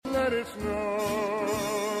it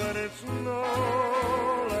snow, let it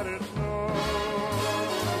snow, let it snow.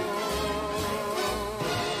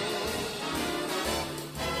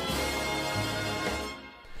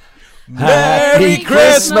 Merry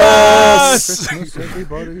Christmas! Christmas,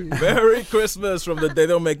 everybody. Merry Christmas from the They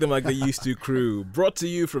Don't Make Them Like They Used To crew. Brought to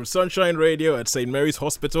you from Sunshine Radio at St. Mary's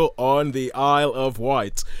Hospital on the Isle of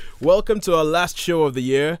Wight. Welcome to our last show of the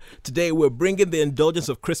year. Today we're bringing the indulgence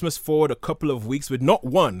of Christmas forward a couple of weeks with not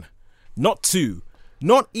one, not two,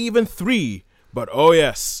 not even three, but oh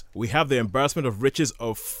yes, we have the embarrassment of riches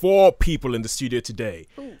of 4 people in the studio today.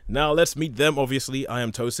 Ooh. Now let's meet them. Obviously, I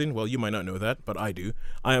am Tosin. Well, you might not know that, but I do.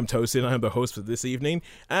 I am Tosin. I am the host for this evening.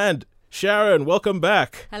 And Sharon, welcome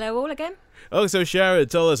back. Hello all again. Oh, so Sharon,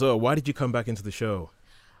 tell us, why did you come back into the show?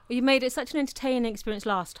 Well, you made it such an entertaining experience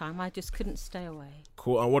last time. I just couldn't stay away.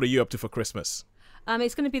 Cool. And what are you up to for Christmas?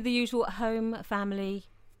 It's going to be the usual home family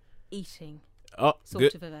eating.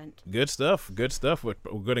 Good of event. Good stuff. Good stuff. We're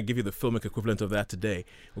going to give you the filmic equivalent of that today.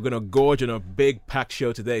 We're going to gorge on a big packed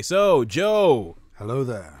show today. So, Joe. Hello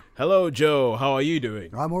there. Hello, Joe. How are you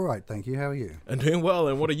doing? I'm all right, thank you. How are you? I'm doing well.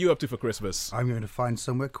 And what are you up to for Christmas? I'm going to find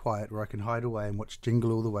somewhere quiet where I can hide away and watch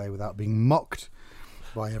Jingle All the Way without being mocked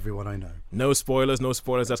by everyone I know. No spoilers.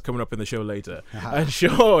 That's coming up in the show later. And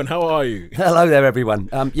Sean, how are you? Hello there, everyone.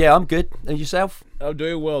 Yeah, I'm good. And yourself? I'm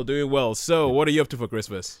doing well. So, what are you up to for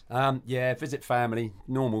Christmas? Yeah, visit family.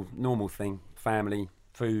 Normal thing. Family,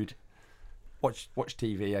 food, watch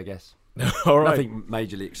TV, I guess. All right. Nothing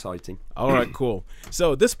majorly exciting. All right, cool.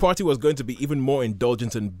 So this party was going to be even more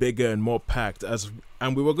indulgent and bigger and more packed,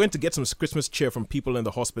 and we were going to get some Christmas cheer from people in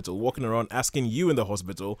the hospital, walking around asking you in the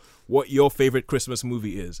hospital what your favorite Christmas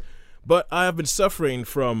movie is. But I have been suffering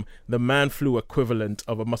from the man flu equivalent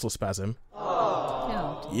of a muscle spasm.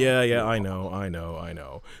 Yeah, I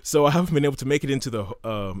know. So I haven't been able to make it into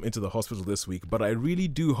the hospital this week, but I really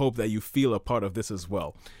do hope that you feel a part of this as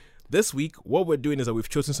well. This week, what we're doing is that we've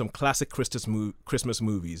chosen some classic Christmas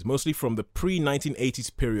movies, mostly from the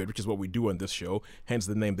pre-1980s period, which is what we do on this show, hence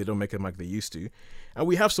the name They Don't Make Them Like They Used To. And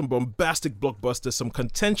we have some bombastic blockbusters, some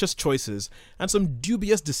contentious choices, and some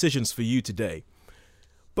dubious decisions for you today.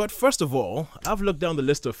 But first of all, I've looked down the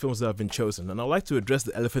list of films that have been chosen, and I'd like to address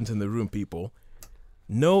the elephant in the room, people.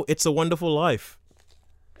 No, It's a Wonderful Life.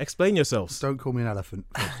 Explain yourselves. Don't call me an elephant.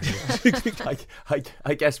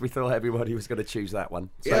 I guess we thought everybody was going to choose that one.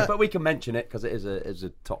 So, yeah. But we can mention it because it is a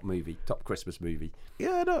top movie, top Christmas movie.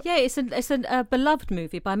 Yeah, it's a beloved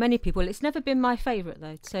movie by many people. It's never been my favourite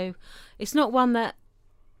though, so it's not one that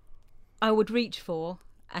I would reach for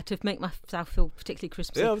to make myself feel particularly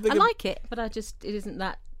Christmassy. Yeah, I like it, but it isn't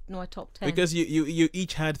that my top 10. Because you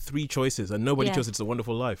each had 3 choices and nobody chose It's a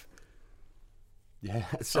Wonderful Life. Yeah.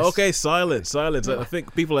 Okay, silence. I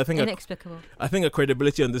think inexplicable. I think our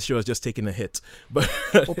credibility on this show has just taken a hit. But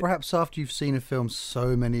or perhaps after you've seen a film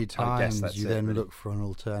so many times, you then look for an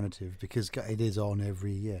alternative because it is on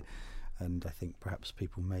every year, and I think perhaps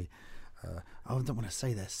people may. I don't want to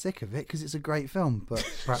say they're sick of it because it's a great film, but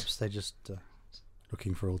perhaps they're just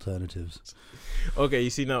looking for alternatives. Okay, you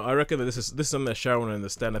see now, I reckon that this is something that Sharon will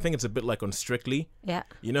understand. I think it's a bit like on Strictly. Yeah.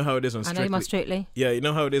 You know how it is on Strictly. I know on Strictly. Yeah, you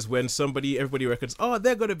know how it is when everybody reckons,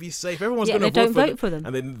 they're going to be safe. Everyone's going to vote for them.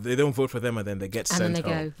 And then they don't vote for them and then they get sent home. And then they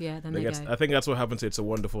go. Then they go. I think that's what happened to It's a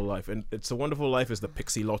Wonderful Life. And It's a Wonderful Life is the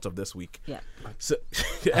pixie lot of this week. Yeah. So,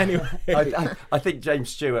 anyway. I think James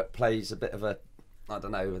Stewart plays a bit of I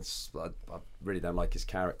don't know, I really don't like his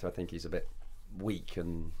character. I think he's a bit weak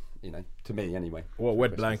and... to me anyway. Well,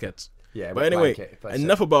 wet blankets. Yeah, but anyway,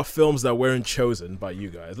 enough about films that weren't chosen by you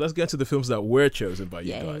guys. Let's get to the films that were chosen by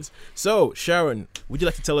you guys. So, Sharon, would you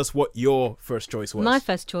like to tell us what your first choice was? My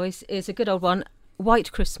first choice is a good old one,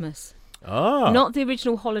 White Christmas. Not the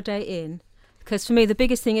original Holiday Inn, because for me the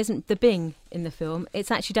biggest thing isn't the Bing in the film.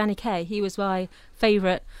 It's actually Danny Kaye. He was my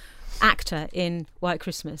favourite actor in White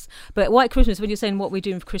Christmas. But White Christmas, when you're saying what we're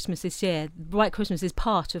doing for Christmas this year, White Christmas is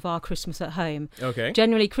part of our Christmas at home. Okay.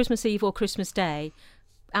 Generally Christmas Eve or Christmas Day,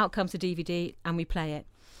 out comes the DVD and we play it.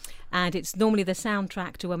 And it's normally the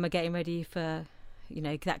soundtrack to when we're getting ready for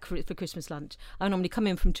for Christmas lunch. I normally come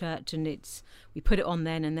in from church and we put it on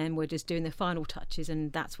then, and then we're just doing the final touches,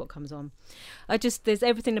 and that's what comes on. There's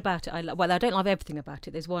everything about it. I don't love everything about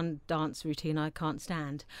it. There's one dance routine I can't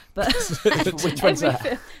stand, but which one's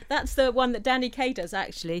that? That's the one that Danny Kaye does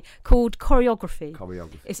actually, called choreography.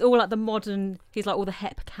 It's all like the modern. He's like all the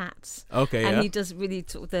hep cats. Okay, and he does really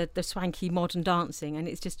sort of the swanky modern dancing, and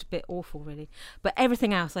it's just a bit awful, really. But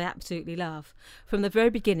everything else I absolutely love. From the very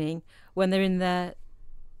beginning, when they're in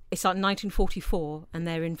it's like 1944 and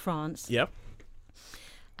they're in France. Yep.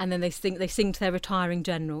 And then they sing to their retiring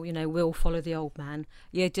general, we'll follow the old man.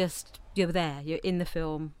 You're there, you're in the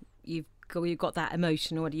film. you've got that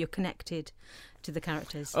emotion already. You're connected to the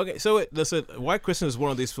characters. Okay, so listen, White Christmas is one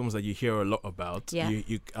of these films that you hear a lot about. Yeah.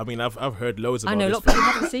 I mean, I've heard loads about. I know a this lot of people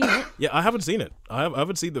haven't seen it. Yeah, I haven't seen it. I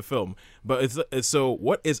haven't seen the film, but it's so.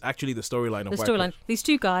 What is actually the storyline of The White storyline. Christmas? These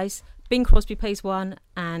two guys, Bing Crosby plays one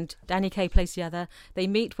and Danny Kaye plays the other. They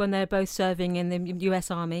meet when they're both serving in the US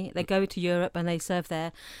Army. They go to Europe and they serve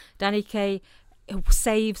there. Danny Kaye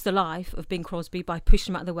saves the life of Bing Crosby by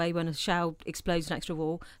pushing him out of the way when a shell explodes next to a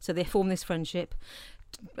wall. So they form this friendship.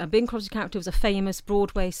 Bing Crosby's character was a famous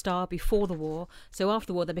Broadway star before the war. So after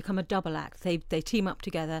the war, they become a double act. They team up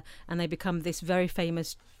together and they become this very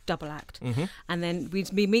famous double act. Mm-hmm. And then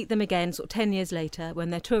we meet them again sort of 10 years later when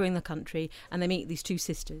they're touring the country, and they meet these two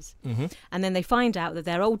sisters. Mm-hmm. And then they find out that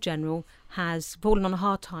their old general has fallen on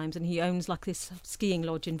hard times and he owns like this skiing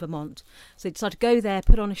lodge in Vermont. So they decide to go there,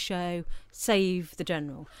 put on a show, save the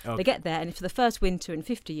general. Okay. They get there, and for the first winter in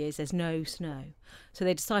 50 years there's no snow. So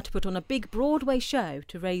they decide to put on a big Broadway show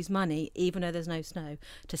to raise money, even though there's no snow,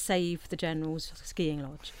 to save the general's skiing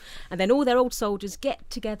lodge. And then all their old soldiers get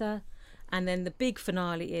together, and then the big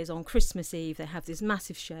finale is on Christmas Eve. They have this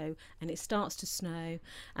massive show, and it starts to snow,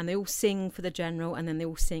 and they all sing for the general, and then they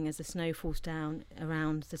all sing as the snow falls down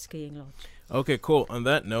around the skiing lodge. Okay, cool. On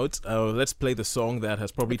that note, let's play the song that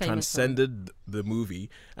has probably The famous transcended the movie,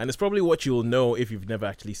 and it's probably what you'll know if you've never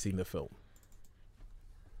actually seen the film.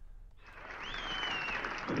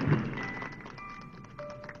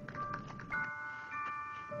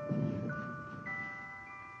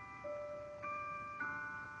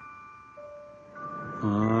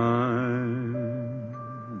 I'm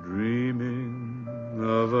dreaming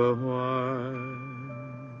of a white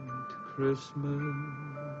Christmas,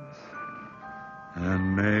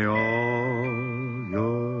 and may all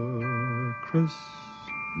your Christmases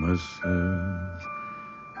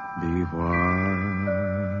be white.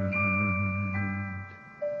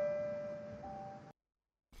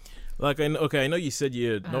 Like, I know you said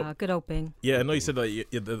you're not. Good old Bing. Yeah, I know you said that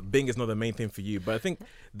the Bing is not the main thing for you, but I think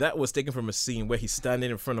that was taken from a scene where he's standing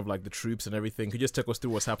in front of like the troops and everything. Could you just take us through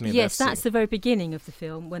what's happening? Yes, in that that's scene? the very beginning of the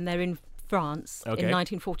film when they're in France Okay. in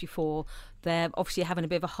 1944. They're obviously having a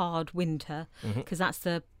bit of a hard winter because that's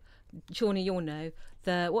the. Shawnee, you'll know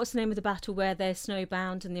what's the name of the battle where they're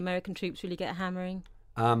snowbound and the American troops really get hammering?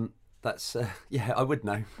 That's yeah, I would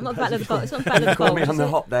know. Not the Battle of the Bulge. It's not the Battle of the Caught Bulge. me on is the it?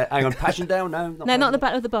 hop there. Hang on, Passchendaele? No, Not the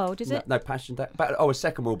Battle of the Bulge, is it? No, Passchendaele.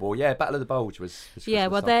 Second World War. Yeah, Battle of the Bulge was Yeah,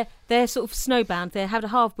 well, Christmas they're sort of snowbound. They have a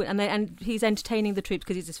half, and he's entertaining the troops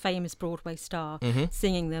because he's this famous Broadway star,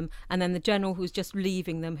 singing them. And then the general who's just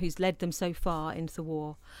leaving them, who's led them so far into the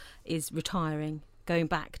war, is retiring, going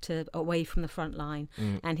back to away from the front line,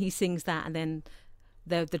 and he sings that, and then.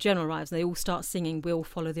 The general arrives and they all start singing "We'll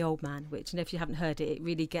Follow the Old Man," which, and if you haven't heard it, it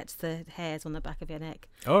really gets the hairs on the back of your neck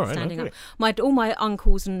All right, standing okay. up. All my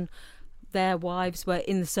uncles and their wives were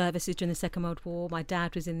in the services during the Second World War. My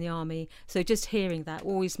dad was in the army, so just hearing that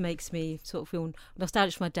always makes me sort of feel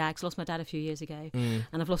nostalgic for my dad. 'Cause I lost my dad a few years ago, and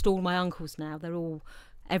I've lost all my uncles now.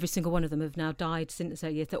 Every single one of them have now died since so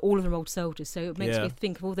years. They're all of them old soldiers, so it makes me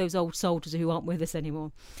think of all those old soldiers who aren't with us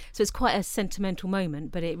anymore. So it's quite a sentimental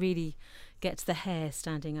moment, but it really gets the hair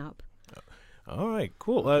standing up. All right,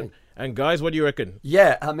 cool. And guys, what do you reckon?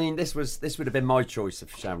 Yeah, I mean, this would have been my choice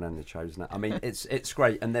if Sharon hadn't chosen it. I mean, it's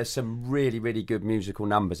great, and there's some really, really good musical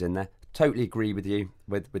numbers in there. Totally agree with you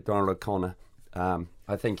with Donald O'Connor.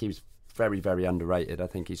 I think he was very, very underrated. I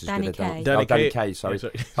think he's as Danny good Kaye. as Danny Danny Kaye. Sorry, Yeah,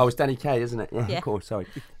 sorry. oh, it's Danny Kaye, isn't it? Yeah. Of course. Sorry,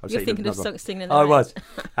 You're thinking of singing. I was,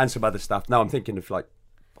 and some other stuff. No, I'm thinking of like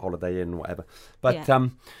Holiday Inn, or whatever. But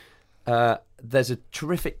there's a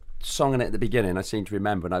terrific song in it at the beginning. I seem to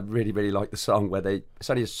remember, and I really, really like the song where it's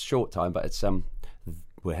only a short time, but it's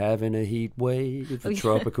we're having a heat wave,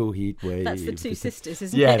 tropical heat wave. That's the two sisters,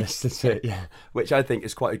 isn't yeah, it? that's it. Yeah, which I think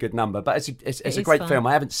is quite a good number. But it's a is great fun. film.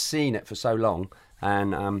 I haven't seen it for so long,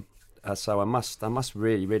 and so I must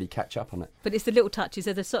really, really catch up on it. But it's the little touches.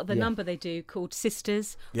 There's a sort of the number they do called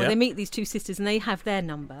Sisters, where Yeah. they meet these two sisters and they have their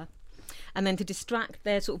number. And then to distract,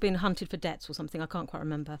 they're sort of being hunted for debts or something. I can't quite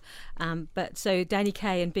remember. But so Danny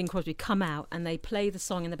Kaye and Bing Crosby come out and they play the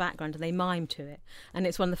song in the background and they mime to it. And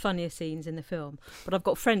it's one of the funniest scenes in the film. But I've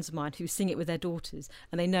got friends of mine who sing it with their daughters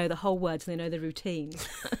and they know the whole words and they know the routines.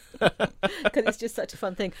 Because it's just such a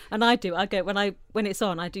fun thing. And I go when it's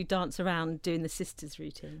on, I do dance around doing the sisters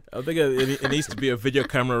routine. I think it needs to be a video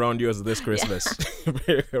camera around you as this Christmas.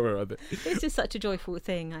 Video camera around it. It's just such a joyful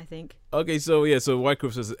thing, I think. Okay, so White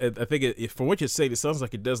Christmas, I think from what you're saying, it sounds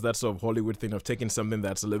like it does that sort of Hollywood thing of taking something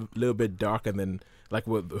that's a little bit dark and then like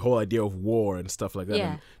with the whole idea of war and stuff like that,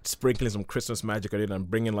 Yeah. and sprinkling some Christmas magic on it and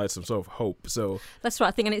bringing like some sort of hope. So That's right,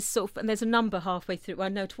 I think, and it's sort of, and there's a number halfway through.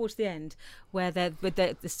 Well, no, towards the end, where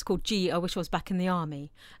it's called called Gee, I Wish I Was Back in the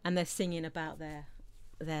Army, and they're singing about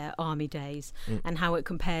their army days and how it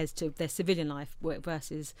compares to their civilian life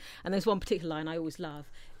versus. And there's one particular line I always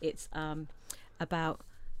love. It's about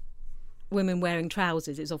women wearing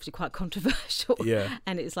trousers. It's obviously quite controversial. Yeah.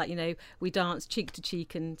 And it's like, we dance cheek to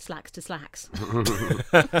cheek and slacks to slacks.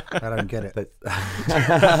 I don't get it.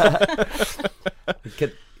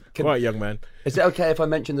 Right, young man. Is it okay if I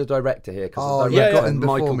mention the director here? Because the yeah, director,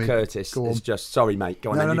 Michael Curtis, is just... Sorry, mate.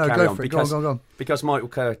 Go on, No, carry go on. for it. Go on. Because Michael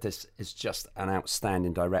Curtis is just an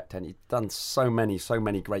outstanding director, and he's done so many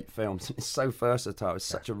great films. It's so versatile. It's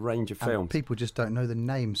such a range of films. People just don't know the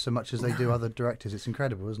names so much as they do other directors. It's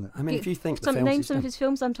incredible, isn't it? I mean, if you think name some of his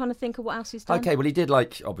films. I'm trying to think of what else he's done. Okay, well, he did,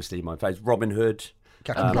 obviously, my favourite, Robin Hood...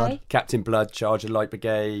 Captain Blood, Charge of Light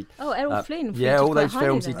Brigade. Oh, Errol Flynn. Yeah, all those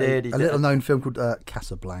films he did. A little-known film called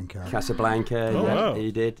Casablanca. Wow.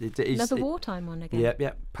 He did. Another wartime one again.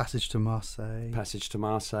 Yep. Passage to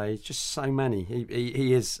Marseille. Just so many.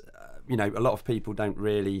 He is, a lot of people don't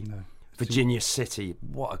really... No. Virginia City,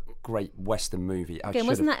 what a great Western movie. Again,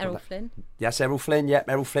 wasn't that Errol Flynn? Yes, Errol Flynn,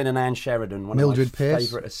 Errol Flynn and Anne Sheridan. Mildred Pierce.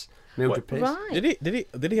 Favourites. Mildred Pierce. Right.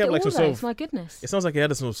 Did he have some sort of... My goodness. It sounds like he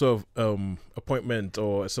had some sort of appointment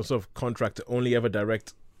or some sort of contract to only ever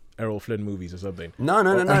direct Errol Flynn movies or something. No.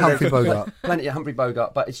 Humphrey Bogart. Plenty of Humphrey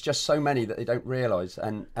Bogart, but it's just so many that they don't realise.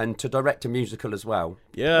 And to direct a musical as well.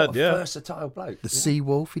 Yeah, what a versatile bloke. The Sea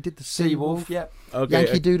Wolf, he did the Sea Wolf, yeah. Okay,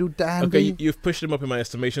 Yankee Doodle Dandy. Okay, you've pushed him up in my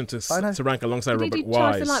estimation to rank alongside Robert Wise. Did he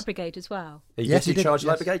charge the Light Brigade as well? Yes, he did Charge the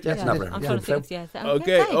Light Brigade. Yes, I'm trying to think. Yeah.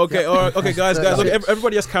 Okay, all right, okay, guys, look,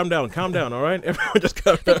 everybody just calm down, all right? Everyone just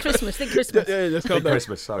calm down. Think Christmas. Yeah, just calm down.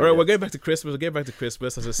 Christmas, sorry. All right, we'll get back to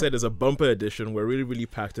Christmas. As I said, there's a bumper edition. We're really, really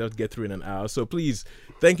packed out to get through in an hour. So please,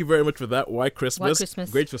 thank you very much for that. White Christmas.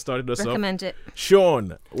 Great for starting us off. Recommend it.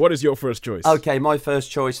 Sean, what is your first choice? Okay, my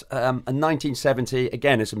first choice, in 1970,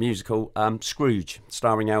 again, it's a musical, Scrooge,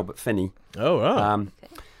 starring Albert Finney. Oh, wow.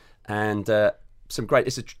 And some great,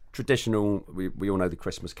 it's a traditional, we all know the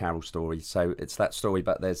Christmas Carol story, so it's that story,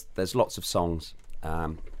 but there's lots of songs.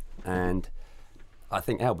 And I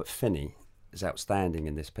think Albert Finney is outstanding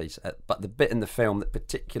in this piece. But the bit in the film that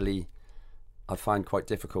particularly I find quite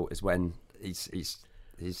difficult is when his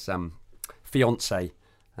fiancée,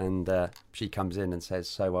 and she comes in and says,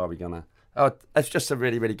 "So are we gonna?" Oh, it's just a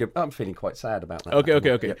really, really good. I'm feeling quite sad about that. Okay.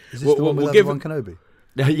 Yeah. Is this the one with Obi-Wan Kenobi?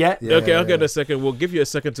 Yeah. Okay, in a second. We'll give you a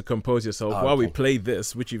second to compose yourself while we play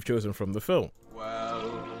this, which you've chosen from the film.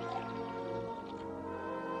 Well,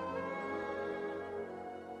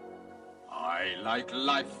 I like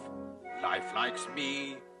life. Life likes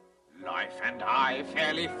me. Life and I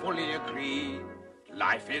fairly fully agree.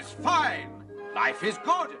 Life is fine. Life is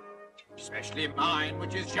good. Especially mine,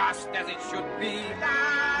 which is just as it should be. Life.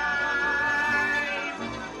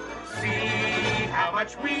 See how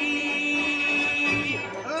much we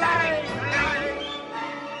like life.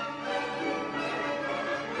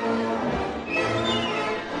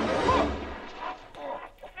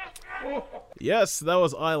 Yes, that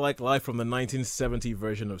was I Like Life from the 1970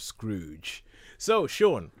 version of Scrooge. So,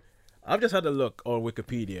 Sean, I've just had a look on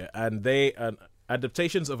Wikipedia, and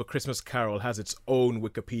Adaptations of A Christmas Carol has its own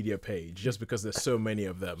Wikipedia page, just because there's so many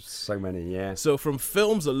of them. So many, yeah. So from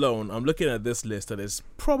films alone, I'm looking at this list, and there's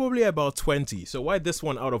probably about 20. So why this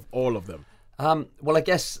one out of all of them? Well, I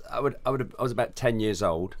guess I was about 10 years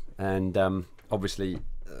old, and obviously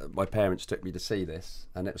my parents took me to see this,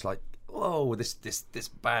 and it was like, whoa, this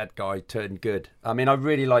bad guy turned good. I mean, I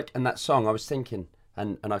really like, and that song, I was thinking,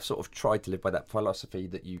 and I've sort of tried to live by that philosophy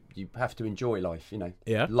that you have to enjoy life,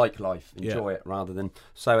 like life, enjoy it rather than,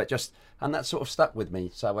 so it just, and that sort of stuck with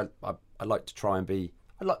me. So I like to try and be,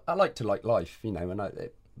 I like to like life, and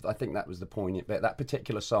I think that was the point, that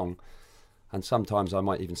particular song. And sometimes I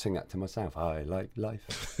might even sing that to myself. I like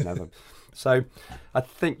life. So I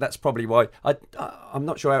think that's probably why. I'm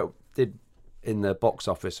not sure how it did in the box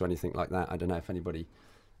office or anything like that. I don't know if anybody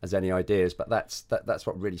has any ideas, but that's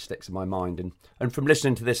what really sticks in my mind. And from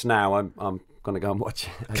listening to this now, I'm going to go and watch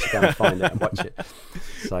it. I should go and find it and watch it.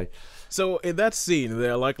 So in that scene,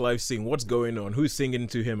 the Like Life scene, what's going on? Who's singing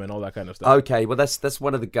to him and all that kind of stuff? Okay, well that's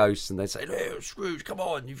one of the ghosts, and they say, "Oh, Scrooge, come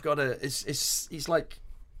on, you've got to." He's like.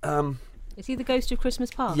 Is he the Ghost of Christmas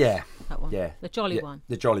Past? Yeah, that one. Yeah, the jolly one.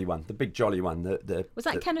 The jolly one, the big jolly one. Was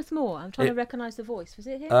that Kenneth More? I'm trying to recognise the voice. Was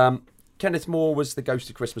it him? Kenneth More was the Ghost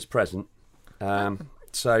of Christmas Present.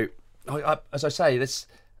 So, as I say, this.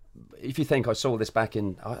 If you think I saw this back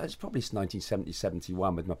in, it's probably 1970,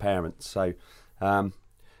 71 with my parents. So,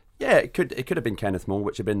 yeah, it could have been Kenneth More,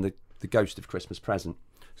 which had been the Ghost of Christmas Present.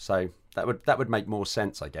 So that would make more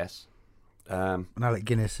sense, I guess. And Alec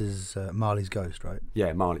Guinness is Marley's ghost, right?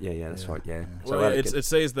 Yeah, Marley. Yeah, that's right. Yeah. So well, it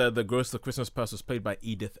says that the Ghost of Christmas Past was played by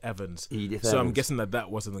Edith Evans. So I'm guessing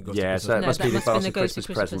that wasn't the Ghost of Christmas. So it must be the Ghost of Christmas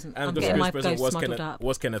Present. And the Ghost of Christmas Present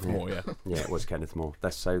was Kenneth More. Yeah. Yeah, it was Kenneth More.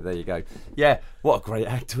 So there you go. Yeah, what a great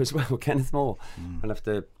actor as well, Kenneth More. I'll have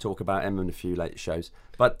to talk about him in a few later shows.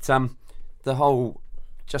 But the whole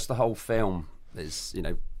film is,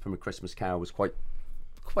 from A Christmas Carol was quite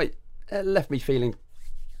left me feeling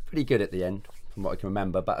pretty good at the end, from what I can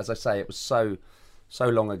remember. But as I say, it was so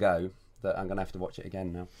long ago that I'm going to have to watch it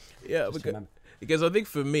again now. Yeah, because I think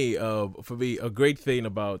for me, a great thing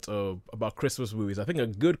about Christmas movies, I think a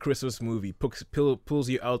good Christmas movie pulls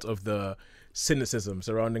you out of the cynicism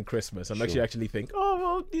surrounding Christmas and makes you actually think,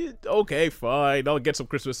 oh, well, okay, fine, I'll get some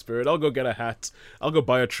Christmas spirit, I'll go get a hat, I'll go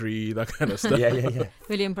buy a tree, that kind of stuff. Yeah.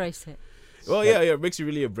 Really embrace it. Well, yeah, it makes you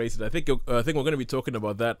really embrace it. I think we're going to be talking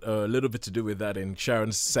about that a little bit to do with that in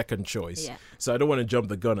Sharon's second choice. Yeah. So I don't want to jump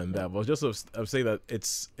the gun on that, but just I'm saying that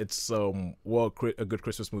it's what a good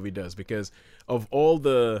Christmas movie does, because of all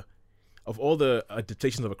the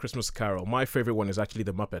adaptations of A Christmas Carol, my favorite one is actually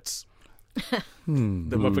The Muppets.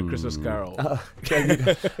 The Muppet Christmas Carol.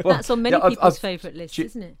 That's on many people's favourite list,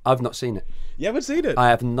 isn't it? I've not seen it. You haven't seen it? I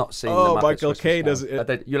have not seen. Oh, the Michael Caine does it.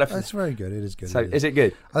 That's very good. It is good. So, is it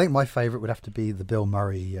good? I think my favourite would have to be the Bill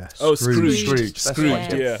Murray. Scrooge.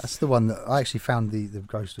 Yeah. That's the one that I actually found the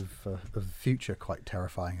Ghost of the Future quite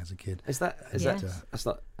terrifying as a kid. Is that that's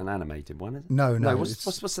not an animated one, is it? No.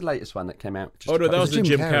 What's the latest one that came out? That was the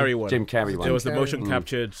Jim Carrey one. Jim Carrey one. It was the motion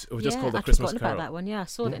captured. It was just called The I've Christmas forgotten Carol. about that one. Yeah, I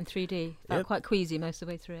saw it in 3D. Felt quite queasy most of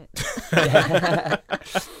the way through it.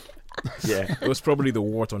 Yeah, it was probably the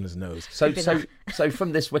wart on his nose. So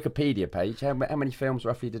from this Wikipedia page, how many films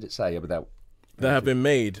roughly did it say about that have been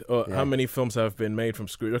made? Or how many films have been made from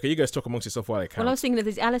Scrooge? Okay, you guys talk amongst yourself while I count. Well, I was thinking of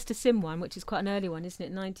this Alistair Sim one, which is quite an early one, isn't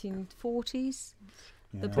it? 1940s,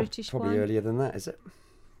 the British probably one. Earlier than that, is it?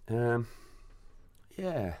 I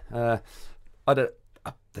don't.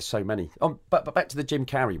 There's so many. But back to the Jim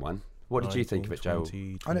Carrey one. What did you think of it, Joel?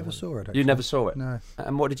 I never saw it. Actually. You never saw it? No.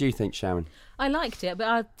 And what did you think, Sharon? I liked it, but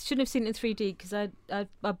I shouldn't have seen it in 3D because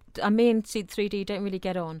me and 3D don't really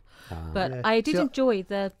get on. But I did enjoy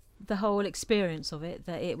the whole experience of it.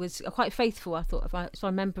 That it was quite faithful. I thought. I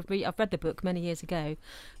remember. I've read the book many years ago,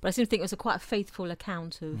 but I seem to think it was quite a faithful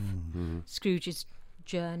account of Scrooge's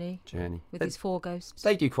journey with his four ghosts.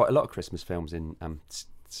 They do quite a lot of Christmas films in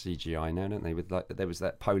CGI now, don't they? With there was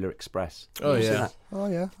that Polar Express. Oh yeah.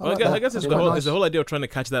 I guess it's the whole idea of trying to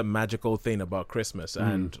catch that magical thing about Christmas,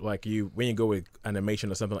 and like when you go with animation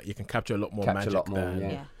or something, like you can capture a lot more magic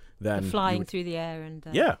than the flying through the air and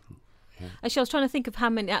yeah. Actually, I was trying to think of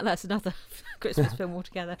how many. That's another Christmas film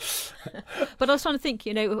altogether. But I was trying to think,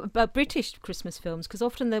 about British Christmas films, because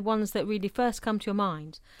often the ones that really first come to your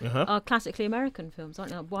mind are classically American films,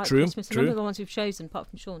 aren't they? White Christmas. None of the ones we've chosen, apart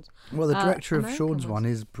from Sean's. Well, the director of Sean's one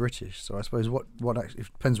is British, so I suppose what actually,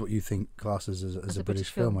 it depends what you think classes as a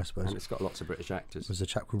British film, I suppose. And it's got lots of British actors. There's a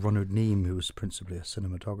chap called Ronald Neame who was principally a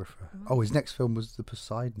cinematographer. His next film was The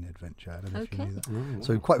Poseidon Adventure. I don't know if you knew that.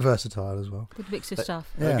 So quite versatile as well. Good mix of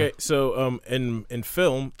stuff. Yeah. Okay, so in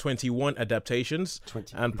film, 21 adaptations,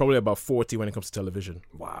 and probably about 40 when it comes to television.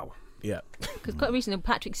 Wow. Yeah. Because quite recently,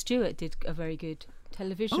 Patrick Stewart did a very good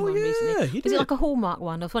television one recently. He did. Was it like a Hallmark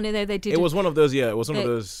one? Or funny they did. It was one of those. Yeah, it was one of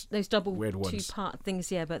those double weird ones. 2-part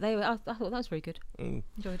things. Yeah, but I thought that was very good.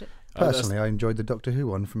 Enjoyed it. Personally, I enjoyed the Doctor Who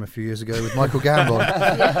one from a few years ago with Michael Gambon.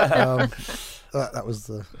 That was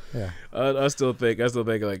the I still think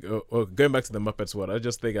like going back to the Muppets one. I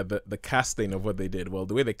just think the casting of what they did. Well,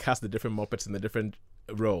 the way they cast the different Muppets in the different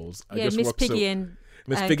roles. Miss Piggy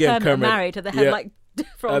and Kermit married. They had like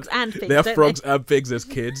frogs and pigs. They have frogs and pigs as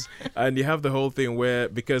kids, and you have the whole thing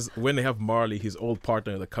because when they have Marley, his old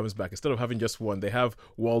partner that comes back, instead of having just one, they have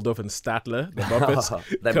Waldorf and Statler, the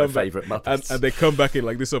Muppets. They're my favourite Muppets. And they come back in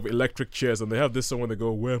like this sort of electric chairs, and they have this song when they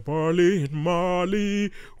go, "Where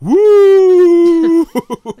Marley, woo!"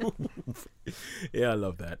 Yeah, I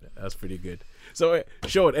love that. That's pretty good. So,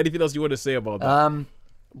 Sean, anything else you want to say about that?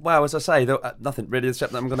 Well, as I say, nothing really,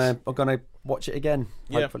 except that I'm gonna watch it again.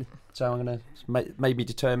 Hopefully, so I'm gonna maybe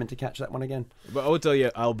determined to catch that one again. But I would tell you,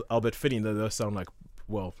 Albert Finney does sound like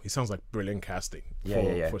he sounds like brilliant casting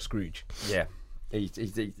for Scrooge. Yeah,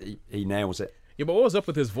 he nails it. Yeah, but what was up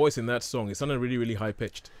with his voice in that song? It sounded really, really high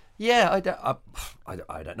pitched. Yeah, I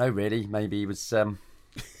don't know really. Maybe he was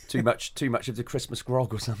Too much of the Christmas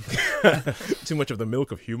grog or something. Too much of the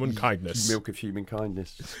milk of human kindness. Milk of human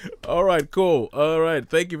kindness. All right, cool. All right,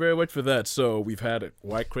 thank you very much for that. So we've had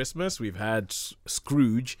White Christmas, we've had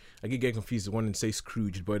Scrooge. I get confused when I say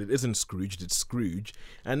Scrooge, but it isn't Scrooge, it's Scrooge.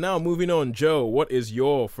 And now moving on, Joe, what is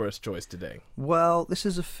your first choice today? Well, this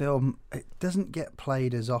is a film. It doesn't get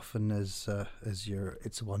played as often as your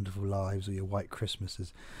It's a Wonderful Lives or your White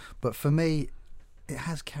Christmases, but for me, it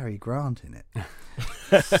has Cary Grant in it,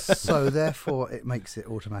 so therefore it makes it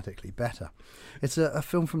automatically better. It's a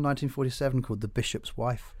film from 1947 called The Bishop's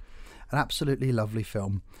Wife, an absolutely lovely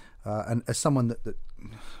film, and as someone that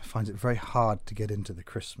finds it very hard to get into the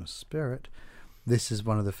Christmas spirit, this is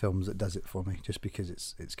one of the films that does it for me, just because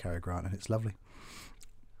it's Cary Grant and it's lovely.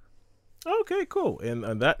 Okay, cool. And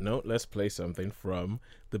on that note, let's play something from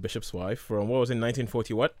The Bishop's Wife from, what was it,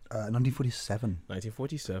 1940 what? 1947.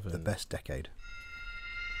 1947. The best decade.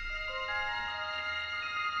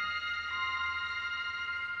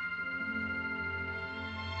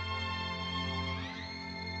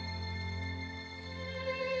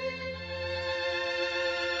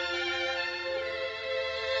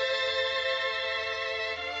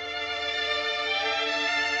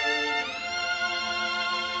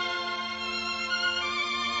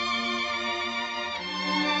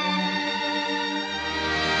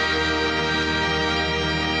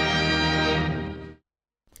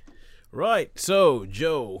 Right, so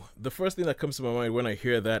Joe, the first thing that comes to my mind when I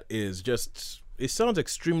hear that is just, it sounds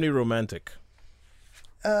extremely romantic.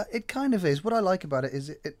 It kind of is. What I like about it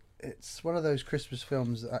is it's one of those Christmas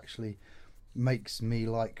films that actually makes me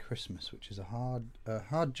like Christmas, which is a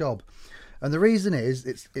hard job. And the reason is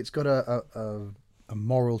it's got a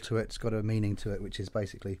moral to it, it's got a meaning to it, which is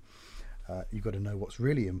basically you've got to know what's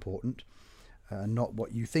really important, not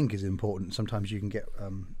what you think is important. Sometimes you can get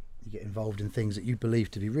involved in things that you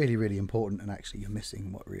believe to be really, really important, and actually you're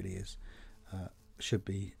missing what really is should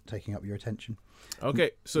be taking up your attention.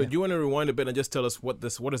 Okay, so do you want to rewind a bit and just tell us what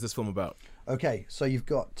is this film about? Okay, so you've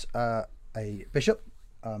got a bishop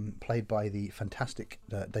played by the fantastic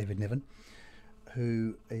David Niven,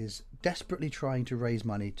 who is desperately trying to raise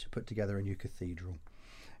money to put together a new cathedral.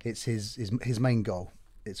 It's his main goal.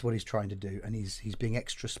 It's what he's trying to do, and he's being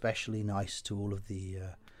extra specially nice to all of the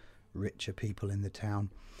richer people in the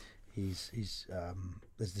town. There's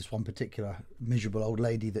this one particular miserable old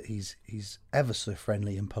lady that he's ever so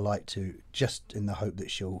friendly and polite to, just in the hope that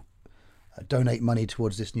she'll donate money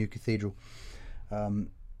towards this new cathedral. And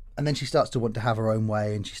then she starts to want to have her own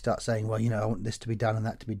way, and she starts saying, well, I want this to be done and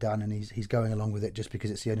that to be done, and he's going along with it just because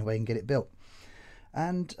it's the only way he can get it built.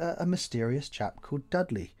 And a mysterious chap called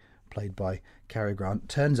Dudley, played by Cary Grant,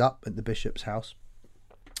 turns up at the bishop's house,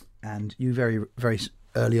 and you very, very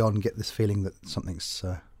early on get this feeling that something's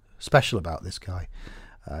special about this guy.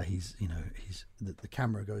 The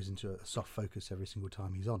camera goes into a soft focus every single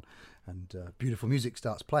time he's on, and beautiful music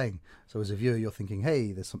starts playing. So as a viewer, you're thinking,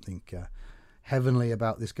 hey, there's something heavenly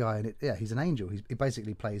about this guy. And he's an angel. He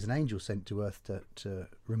basically plays an angel sent to earth to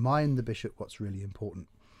remind the bishop what's really important.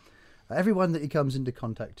 Everyone that he comes into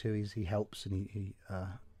contact to, he helps, and he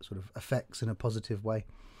sort of affects in a positive way,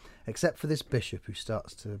 except for this bishop, who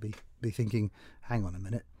starts to be thinking, hang on a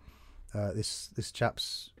minute, this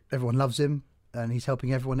chap's, everyone loves him, and he's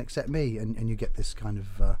helping everyone except me, and you get this kind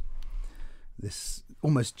of this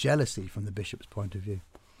almost jealousy from the bishop's point of view.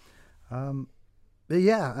 But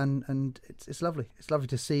yeah, and it's lovely. It's lovely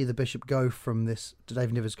to see the bishop go from this, to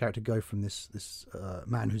David Niven's character, go from this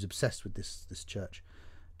man who's obsessed with this church,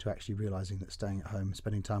 to actually realising that staying at home,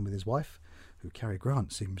 spending time with his wife, who Cary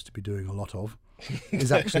Grant seems to be doing a lot of,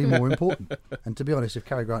 is actually more important. And to be honest, if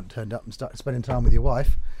Cary Grant turned up and started spending time with your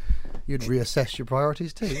wife, you'd reassess your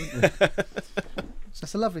priorities too, wouldn't you? So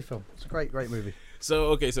it's a lovely film. It's a great movie.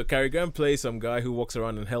 So Cary Grant plays some guy who walks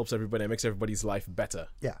around and helps everybody and makes everybody's life better.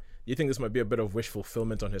 Yeah. You think this might be a bit of wish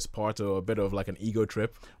fulfillment on his part, or a bit of like an ego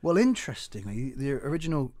trip? Well, interestingly, the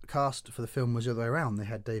original cast for the film was the other way around. They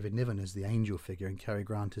had David Niven as the angel figure and Cary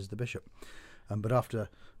Grant as the bishop. But after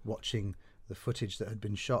watching the footage that had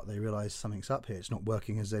been shot, they realised something's up here. It's not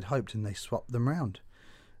working as they'd hoped, and they swapped them round.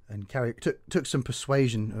 And Cary took some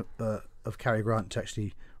persuasion of Cary Grant to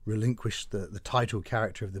actually relinquish the title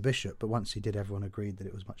character of the bishop. But once he did, everyone agreed that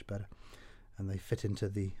it was much better, and they fit into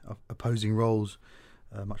the opposing roles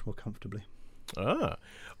much more comfortably. Oh,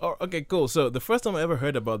 okay, cool. So the first time I ever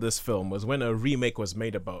heard about this film was when a remake was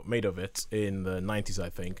made of it in the 90s, I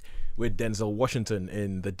think, with Denzel Washington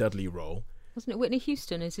in the Dudley role. Wasn't it Whitney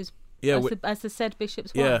Houston as his? Yeah, as the said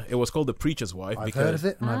bishop's wife. Yeah, it was called The Preacher's Wife. I've heard of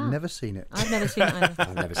it, and I've never seen it. I've never seen it either.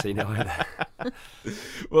 I've never seen it either.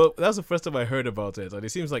 Well, that's the first time I heard about it, and it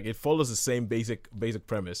seems like it follows the same basic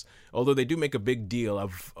premise. Although they do make a big deal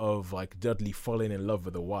of like Dudley falling in love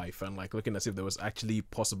with the wife and like looking as if there was actually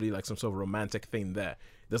possibly like some sort of romantic thing there.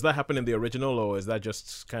 Does that happen in the original, or is that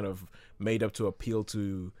just kind of made up to appeal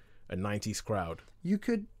to a 90s crowd? You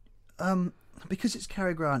could, because it's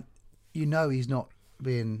Cary Grant, he's not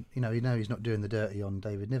being, he's not doing the dirty on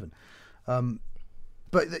David Niven.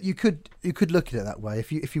 But you could look at it that way.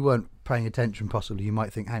 If you weren't paying attention, possibly you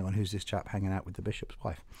might think, "Hang on, who's this chap hanging out with the bishop's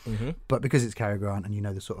wife?" Mm-hmm. But because it's Cary Grant and you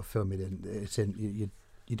know the sort of film it's in,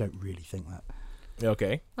 you don't really think that.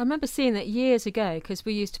 Okay. I remember seeing that years ago because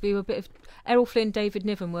we were a bit of Errol Flynn, David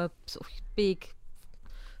Niven were sort of big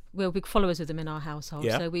followers of them in our household.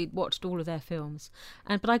 Yeah. So we watched all of their films,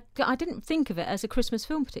 but I didn't think of it as a Christmas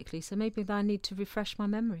film particularly. So maybe I need to refresh my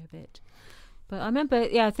memory a bit. But I remember,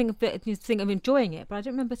 I think of enjoying it, but I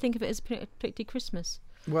don't remember thinking of it as particularly Christmas.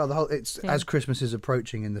 Well, as Christmas is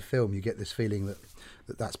approaching in the film, you get this feeling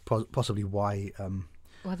that's possibly why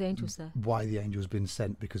the angel's there. Why the angel's been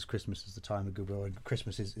sent, because Christmas is the time of goodwill, and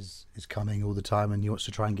Christmas is coming all the time, and he wants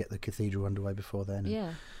to try and get the cathedral underway before then.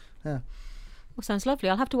 Yeah. Well, sounds lovely.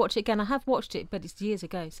 I'll have to watch it again. I have watched it, but it's years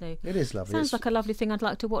ago, so it is lovely. Sounds like a lovely thing I'd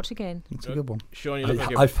like to watch again. It's a good one. Sean,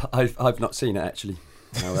 I've not seen it actually.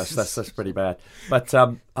 No, that's pretty bad. But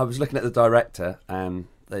I was looking at the director, and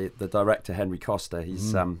the director Henry Costa.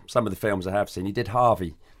 He's some of the films I have seen. He did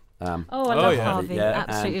Harvey. I love Harvey. Yeah,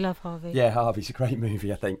 absolutely love Harvey. Yeah, Harvey's a great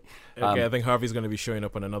movie, I think. Okay, I think Harvey's going to be showing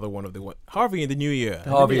up on another one of the Harvey in the New Year.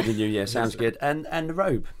 Harvey in the New Year sounds good, and The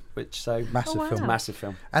Robe, which massive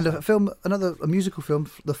film, and a musical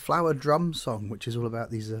film, The Flower Drum Song, which is all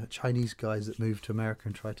about these Chinese guys that moved to America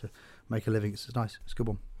and tried to make a living. It's nice. It's a good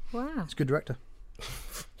one. Wow, it's a good director.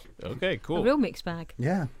 Okay, cool. A real mixed bag.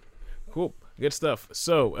 Yeah, cool, good stuff.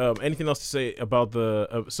 So, anything else to say about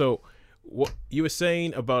the? What you were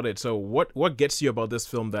saying about it? So, what gets you about this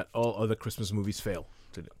film that all other Christmas movies fail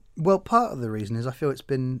to do? Well, part of the reason is I feel it's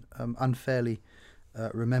been unfairly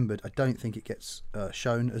remembered. I don't think it gets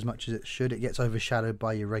shown as much as it should. It gets overshadowed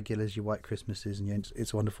by your regulars, your White Christmases, and your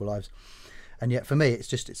It's a Wonderful Lives. And yet, for me,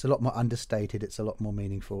 it's a lot more understated. It's a lot more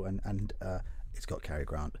meaningful, and it's got Cary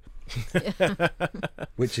Grant,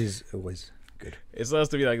 which is always good. It starts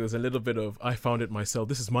to be like there's a little bit of I found it myself.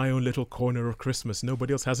 This is my own little corner of Christmas.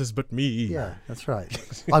 Nobody else has this but me. Yeah, that's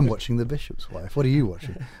right. I'm watching The Bishop's Wife. What are you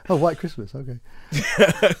watching? Oh, White Christmas. Okay.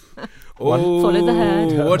 Follow the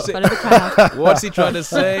herd. Follow the crowd. What's he trying to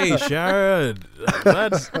say, Sharon?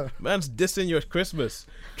 Man's dissing your Christmas.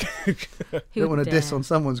 You don't want to diss on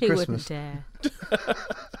someone's Christmas. Wouldn't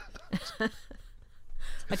dare.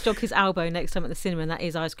 I'd jog his elbow next time at the cinema, and that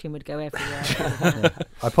is ice cream would go everywhere. Yeah.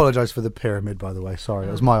 I apologise for the pyramid, by the way. Sorry,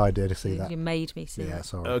 it was my idea to see that. You made me see it. Yeah,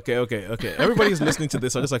 sorry. Okay. Everybody who's listening to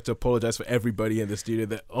this, I'd just like to apologise for everybody in the studio.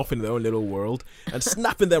 They're off in their own little world and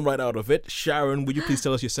snapping them right out of it. Sharon, would you please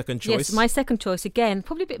tell us your second choice? Yes, my second choice, again,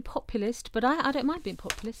 probably a bit populist, but I don't mind being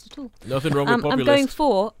populist at all. Nothing wrong with populist. I'm going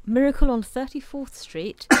for Miracle on 34th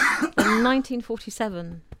Street, the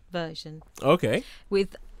 1947 version. Okay.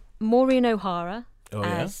 With Maureen O'Hara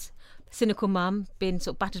as cynical mum, being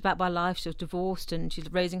sort of battered about by life. She was divorced and she's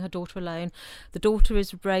raising her daughter alone. The daughter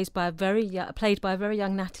is raised by played by a very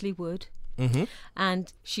young Natalie Wood,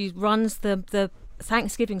 and she runs the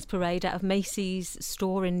Thanksgiving's parade out of Macy's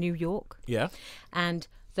store in New York. Yeah, and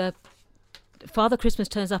the Father Christmas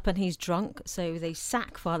turns up and he's drunk, so they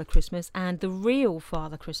sack Father Christmas, and the real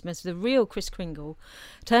Father Christmas, the real Kris Kringle,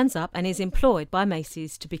 turns up and is employed by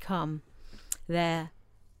Macy's to become their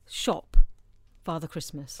shop Father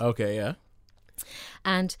Christmas. Okay, yeah.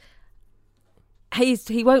 And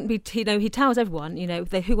he won't be, he tells everyone,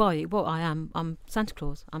 who are you? Well, I'm Santa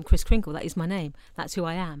Claus. I'm Kris Kringle. That is my name. That's who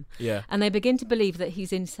I am. Yeah. And they begin to believe that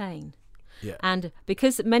he's insane. Yeah. And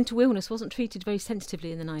because mental illness wasn't treated very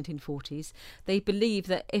sensitively in the 1940s, they believe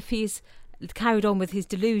that if he's carried on with his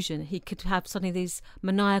delusion, he could have suddenly these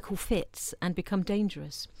maniacal fits and become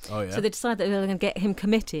dangerous. Oh, yeah. So they decide that they're going to get him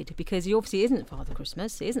committed, because he obviously isn't Father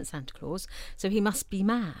Christmas, he isn't Santa Claus, so he must be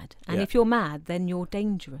mad. And if you're mad, then you're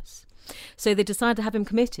dangerous. So they decide to have him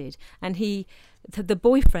committed, and the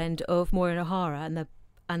boyfriend of Maureen O'Hara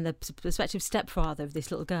and the prospective stepfather of this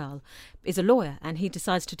little girl is a lawyer, and he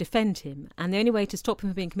decides to defend him. And the only way to stop him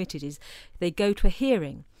from being committed is they go to a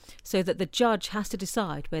hearing, so that the judge has to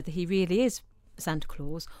decide whether he really is Santa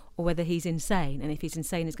Claus or whether he's insane. And if he's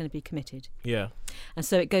insane, he's going to be committed. Yeah. And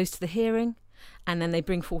so it goes to the hearing, And then they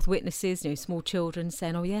bring forth witnesses, small children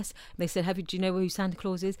saying, "Oh yes." And they said, do you know who Santa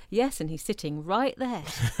Claus is? Yes, and he's sitting right there.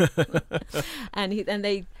 and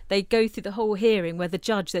they go through the whole hearing where the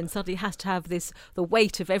judge then suddenly has to have the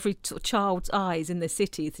weight of every child's eyes in the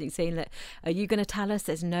city, saying that, "Are you going to tell us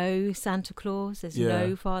there's no Santa Claus? There's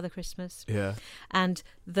no Father Christmas?" Yeah. And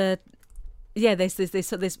there's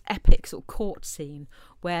this epic sort of court scene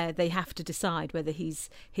where they have to decide whether he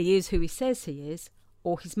is who he says he is,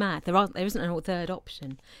 or he's mad. There isn't a third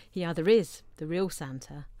option. He either is the real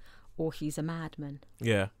Santa, or he's a madman.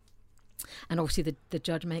 Yeah. And obviously the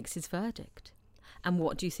judge makes his verdict. And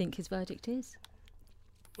what do you think his verdict is?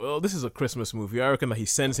 Well, this is a Christmas movie. I reckon that he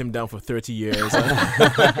sends him down for 30 years.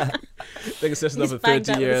 I think it sends him down for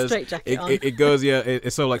 30 years. It goes,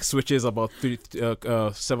 it sort of like switches about three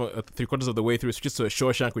quarters of the way through. It switches to a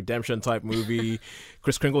Shawshank Redemption type movie.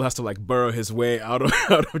 Kris Kringle has to like burrow his way out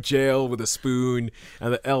of jail with a spoon,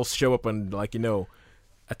 and the elves show up and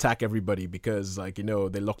attack everybody because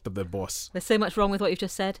they locked up their boss. There's so much wrong with what you've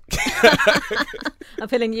just said. I'm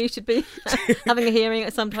feeling you should be having a hearing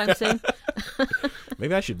at some time soon.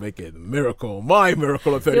 Maybe I should make it my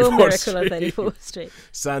miracle on 34th Your miracle Street. on 34th Street.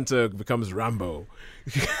 Santa becomes Rambo.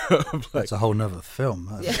 That's a whole nother film.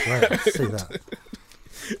 That's great. Let's see that.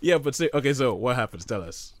 Yeah, but so what happens? Tell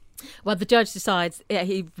us. Well, the judge decides,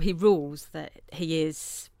 he rules that he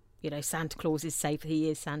is, Santa Claus is safe. He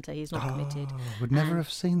is Santa. He's not committed. Would never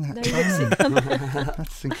have seen that. No,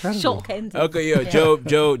 that's incredible. Shock ending. Okay, Joe,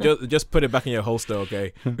 just put it back in your holster,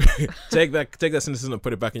 okay? take that cynicism and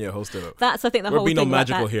put it back in your holster. That's, I think, the We're whole being thing. all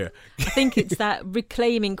magical here. I think it's that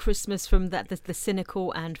reclaiming Christmas from the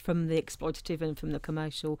cynical and from the exploitative and from the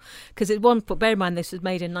commercial. Because bear in mind, this was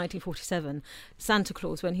made in 1947. Santa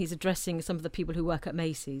Claus, when he's addressing some of the people who work at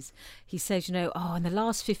Macy's, he says, in the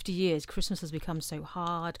last 50 years, Christmas has become so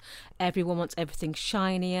hard. Everyone wants everything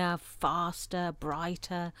shinier, faster,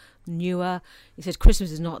 brighter, newer. He says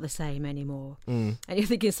Christmas is not the same anymore. And you're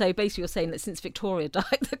thinking, so basically you're saying that since Victoria died,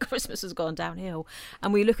 that Christmas has gone downhill.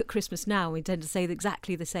 And we look at Christmas now and we tend to say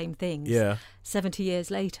exactly the same things 70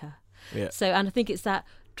 years later. Yeah. So, and I think it's that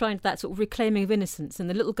sort of reclaiming of innocence. And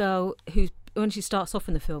the little girl when she starts off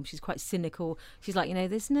in the film, she's quite cynical. She's like,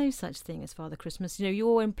 there's no such thing as Father Christmas.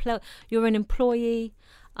 You're an employee.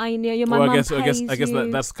 Your mum I guess you.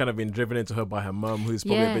 that's kind of been driven into her by her mum, who's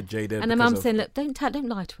probably a bit jaded. And the mum's saying, look, don't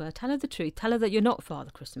lie to her. Tell her the truth. Tell her that you're not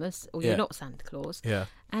Father Christmas or you're not Santa Claus. Yeah.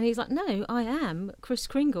 And he's like, no, I am Kris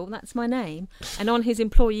Kringle. That's my name. And on his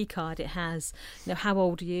employee card, it has, how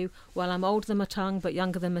old are you? Well, I'm older than my tongue, but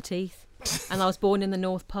younger than my teeth. And I was born in the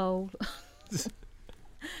North Pole.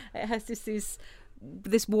 It has this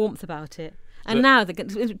warmth about it. And now,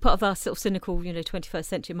 part of our sort of cynical, 21st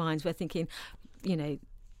century minds, we're thinking,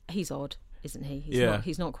 he's odd, isn't he?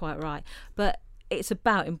 He's not quite right. But it's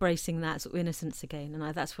about embracing that sort of innocence again.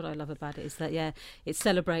 And that's what I love about it, is that, it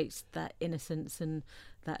celebrates that innocence and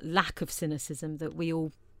that lack of cynicism that we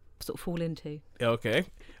all sort of fall into. Okay.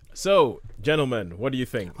 So, gentlemen, what do you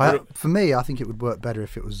think? For me, I think it would work better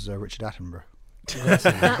if it was Richard Attenborough.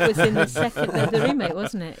 That was in the second, the remake,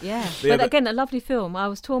 wasn't it? Yeah. But again, a lovely film. I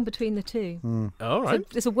was torn between the two. All right.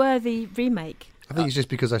 So it's a worthy remake. I think it's just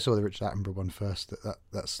because I saw the Richard Attenborough one first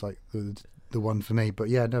that's like the one for me. But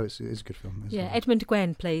it's a good film. Edmund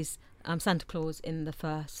Gwenn plays Santa Claus in the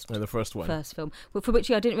first one. First film, for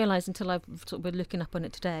which I didn't realise until I sort of been looking up on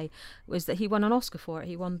it today, was that he won an Oscar for it.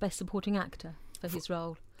 He won Best Supporting Actor for his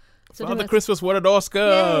role. So Father Christmas won an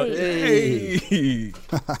Oscar! Yay!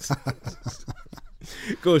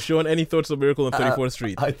 Go, Sean. Any thoughts on Miracle on 34th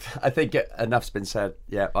Street? I think enough's been said.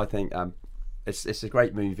 Yeah, I think it's a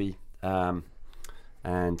great movie.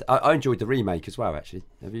 And I enjoyed the remake as well. Actually,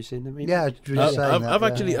 have you seen the remake? Yeah, I've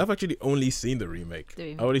actually only seen the remake.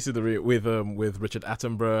 I only seen the with Richard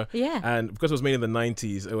Attenborough. Yeah, and because it was made in the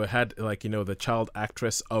 90s, it had the child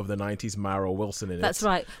actress of the 90s, Mara Wilson, in it. That's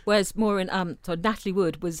right. Whereas more in Natalie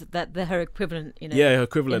Wood was her equivalent. Her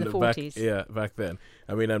equivalent in the 40s. back then.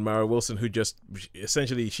 I mean, and Mara Wilson, who just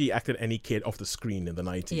essentially she acted any kid off the screen in the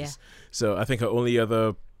 90s. Yeah. So I think her only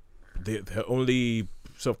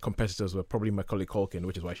sort of competitors were probably Macaulay Culkin,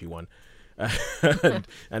 which is why she won,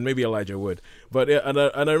 and maybe Elijah Wood. But and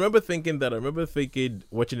I remember watching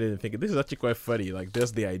it and thinking, this is actually quite funny. Like,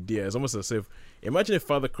 there's the idea. It's almost as if, imagine if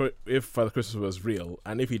Father Christmas was real,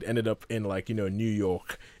 and if he'd ended up in New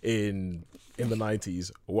York in the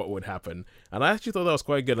 90s, what would happen? And I actually thought that was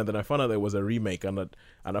quite good. And then I found out there was a remake, and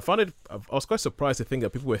I was quite surprised to think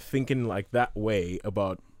that people were thinking like that way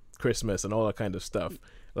about Christmas and all that kind of stuff.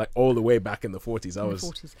 like all the way back in the 40s. The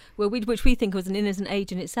 40s. Well, which we think was an innocent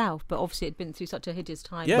age in itself, but obviously it'd been through such a hideous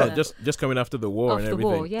time. Yeah, just coming after the war and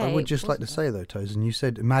everything. War, yeah, I would just like to say though, Tosin, you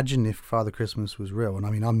said imagine if Father Christmas was real, and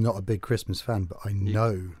I mean I'm not a big Christmas fan, but I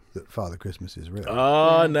know that Father Christmas is real.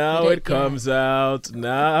 Oh, now it comes out.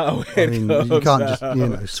 Now it comes out. You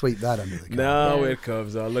can't just sweep that under the carpet. Now it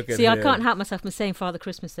comes out. Look at See, him. I can't help myself from saying Father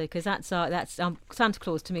Christmas though, because that's Santa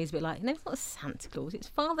Claus to me is a bit like, no, it's not Santa Claus, it's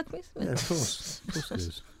Father Christmas. Yeah, of course it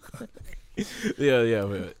is. Yeah.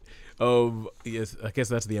 Yes, I guess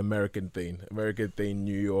that's the American thing,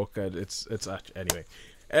 New York, and it's actually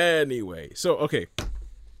anyway. So okay,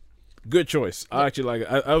 good choice. I actually like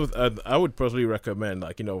it. I would personally recommend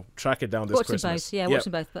track it down this Christmas. Watch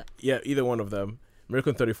them both. But either one of them.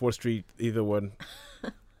 Miracle on 34th Street, either one.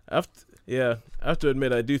 I have to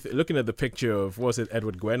admit, I do. Looking at the picture of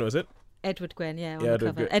Edward Gwen, was it? Edward Gwen,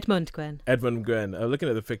 Edmund Gwen. Edmund Gwen. Looking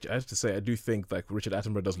at the picture, I have to say, I do think like Richard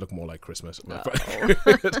Attenborough does look more like Christmas. Oh.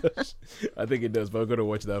 I think it does, but I'm going to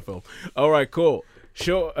watch that film. All right, cool.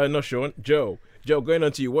 Not Sean. Joe, going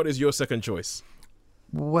on to you. What is your second choice?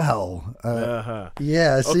 Well,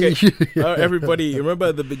 yeah. See, okay. Everybody, remember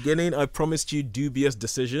at the beginning, I promised you dubious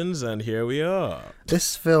decisions, and here we are.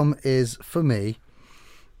 This film is, for me,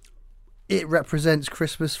 it represents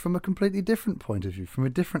Christmas from a completely different point of view, from a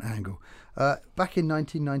different angle. Back in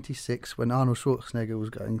 1996, when Arnold Schwarzenegger was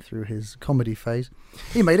going through his comedy phase,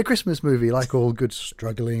 he made a Christmas movie like all good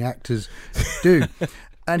struggling actors do.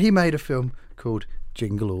 And he made a film called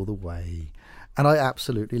Jingle All the Way. And I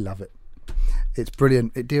absolutely love it. It's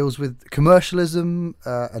brilliant. It deals with commercialism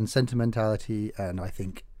and sentimentality, and I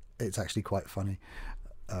think it's actually quite funny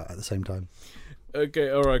at the same time. Okay,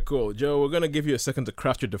 all right, cool. Joe, we're going to give you a second to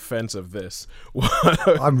craft your defense of this.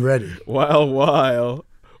 I'm ready. While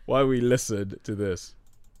we listen to this.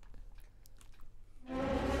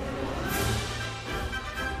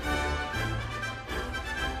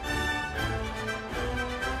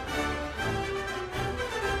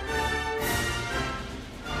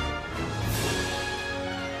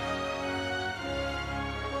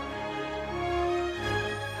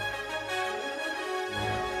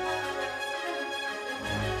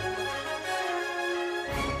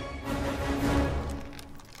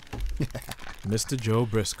 Mr. Joe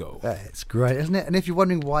Briscoe. It's great, isn't it? And if you're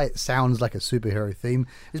wondering why it sounds like a superhero theme,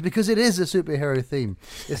 it's because it is a superhero theme.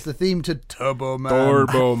 It's the theme to Turbo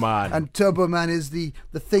Man. And Turbo Man is the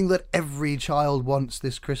thing that every child wants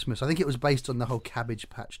this Christmas. I think it was based on the whole Cabbage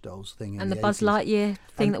Patch Dolls thing. And the Buzz Lightyear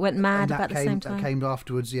thing that went mad about the same time. That came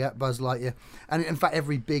afterwards, yeah, Buzz Lightyear. And in fact,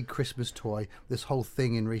 every big Christmas toy, this whole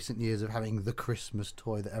thing in recent years of having the Christmas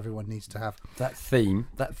toy that everyone needs to have. That theme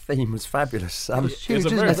was fabulous. It's huge,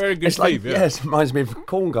 it's a very good theme, yeah. Yes, reminds me of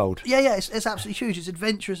Corn Gold. Yeah, it's absolutely huge. It's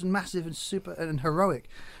adventurous and massive and super and heroic,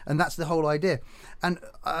 and that's the whole idea. And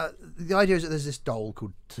the idea is that there's this doll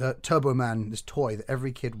called Turbo Man, this toy that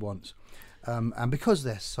every kid wants, and because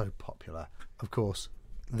they're so popular, of course,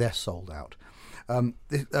 they're sold out.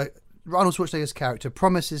 Arnold Schwarzenegger's character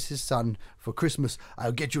promises his son for Christmas,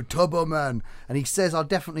 I'll get you Turbo Man. And he says, I'll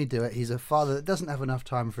definitely do it. He's a father that doesn't have enough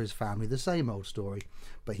time for his family. The same old story.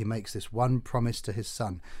 But he makes this one promise to his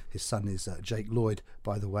son. His son is Jake Lloyd,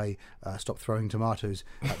 by the way. Stop throwing tomatoes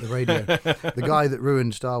at the radio. The guy that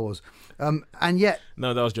ruined Star Wars. And yet...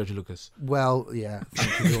 No, that was George Lucas. Well, yeah.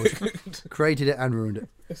 Thank you, George. Created it and ruined it.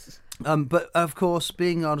 But, of course,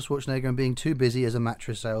 being Arnold Schwarzenegger and being too busy as a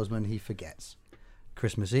mattress salesman, he forgets.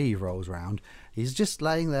 Christmas Eve rolls round. He's just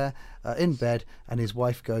laying there in bed, and his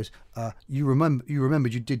wife goes, "You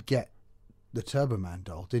remembered you did get the Turbo Man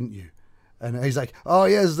doll, didn't you?" And he's like, "Oh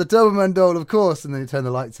yes, the Turbo Man doll, of course." And then he turned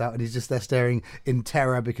the lights out, and he's just there staring in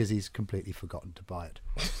terror because he's completely forgotten to buy it.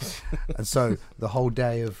 And so the whole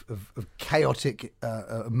day of chaotic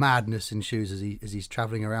madness ensues as he's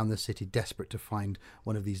travelling around the city, desperate to find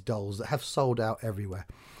one of these dolls that have sold out everywhere.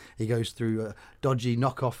 He goes through dodgy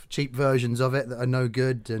knockoff, cheap versions of it that are no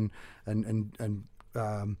good and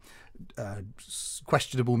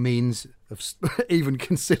questionable means of even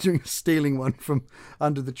considering stealing one from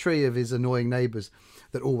under the tree of his annoying neighbours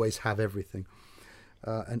that always have everything.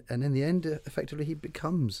 And in the end, effectively, he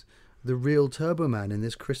becomes the real Turbo Man in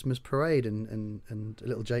this Christmas parade, and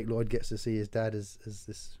little Jake Lloyd gets to see his dad as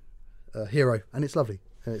this hero, and it's lovely,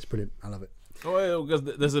 and it's brilliant. I love it. Oh, because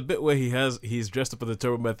there's a bit where he's dressed up as a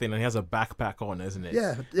Turbo Man thing, and he has a backpack on, isn't it?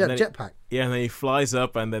 Yeah, jetpack. And then he flies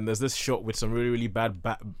up, and then there's this shot with some really, really bad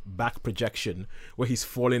back projection where he's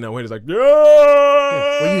falling away. He's like, yeah!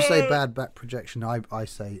 Yeah. When you say bad back projection, I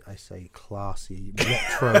say classy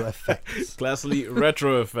retro effects. Classy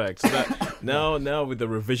retro effects. That now with the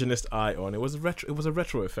revisionist eye on, it was a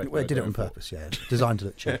retro effect. Well, it did it on purpose. Yeah, designed to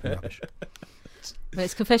look cheap and rubbish. But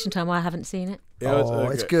it's confession time. I haven't seen it. Yeah,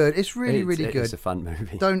 it's good. It's really, really good. It's a fun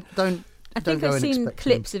movie. I think I've seen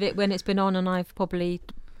clips of it when it's been on, and I've probably,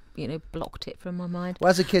 blocked it from my mind. Well,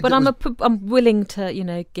 as a kid, but I'm willing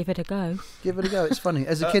to, give it a go. Give it a go. It's funny.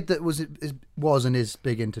 As a kid that was and is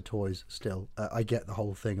big into toys still, I get the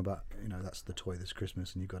whole thing about that's the toy this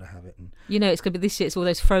Christmas and you've got to have it. And it's going to be this year. It's all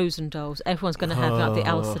those Frozen dolls. Everyone's going to have like the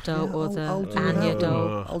Elsa doll or the Anya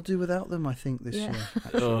doll. I'll do without them. I think this year.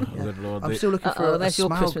 Good Lord! I'm still looking for there's a your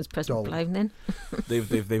Christmas doll. present blown then.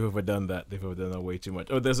 They've overdone that. They've overdone that way too much.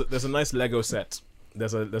 Oh, there's a nice Lego set.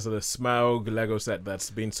 There's a Smaug Lego set that's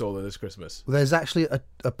being sold this Christmas. Well, there's actually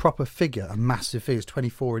a proper figure, a massive figure,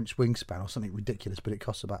 24-inch wingspan or something ridiculous, but it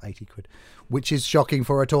costs about 80 quid, which is shocking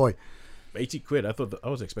for a toy. 80 quid. I thought I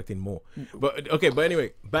was expecting more. But okay, but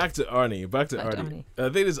anyway, back to Arnie.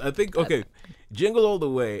 I think okay, Jingle All the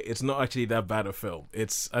Way, it's not actually that bad a film.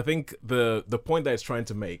 It's I think the point that it's trying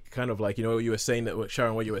to make, kind of like, you were saying that,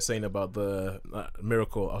 Sharon, what you were saying about the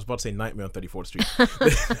Miracle. I was about to say Nightmare on 34th Street.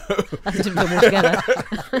 That's a different film altogether.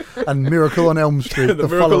 And Miracle on Elm Street. the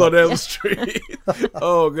Miracle on Elm Street.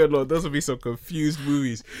 Oh, good Lord, those would be some confused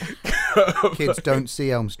movies. Kids don't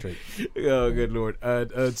see Elm Street. Oh, good Lord.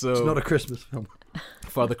 And so it's not a Christmas film.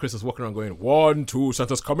 Father Christmas walking around going, 1, 2,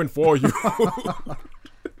 Santa's coming for you.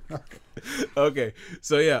 Okay,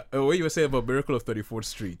 so yeah, what you were saying about Miracle of 34th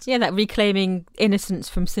Street. Yeah, that reclaiming innocence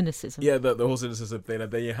from cynicism. Yeah, the whole cynicism thing.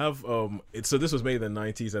 And then you have, so this was made in the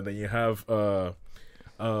 90s, and then you have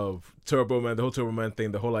Turbo Man, the whole Turbo Man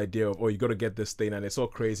thing, the whole idea of, you got to get this thing, and it's all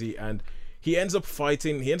crazy, and he ends up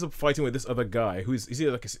fighting with this other guy who's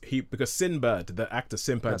because Sinbad, the actor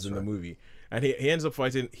Sinbad's in the movie, and he ends up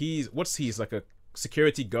fighting. He's like a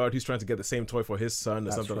security guard who's trying to get the same toy for his son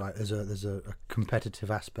or something. Right. There's a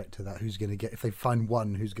competitive aspect to that. Who's going to get, if they find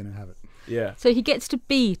one, who's going to have it? Yeah. So he gets to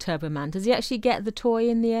be Turbo Man. Does he actually get the toy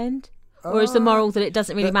in the end? Or is the moral that it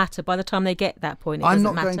doesn't really matter by the time they get that point? I'm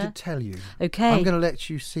not going to tell you. Okay. I'm going to let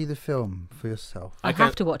you see the film for yourself. I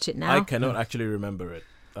have to watch it now. I cannot actually remember it.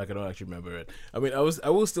 I mean, I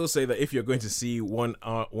will still say that if you're going to see one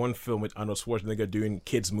film with Arnold Schwarzenegger doing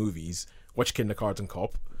kids movies, watch Kindergarten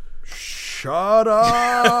Cop. Shut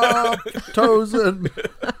up, Tosin.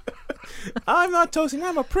 I'm not Tosin,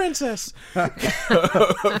 I'm a princess. So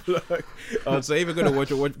if you're going to watch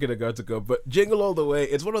Kindergarten Cop. But Jingle All the Way,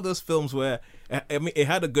 it's one of those films where, I mean, it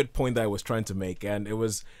had a good point that I was trying to make, and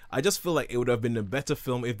I just feel like it would have been a better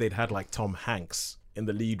film if they'd had like Tom Hanks in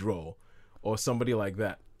the lead role, or somebody like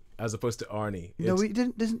that, as opposed to Arnie. No, he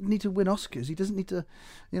doesn't need to win Oscars. He doesn't need to,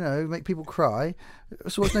 make people cry.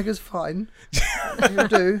 Schwarzenegger's fine. He'll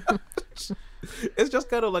do. It's just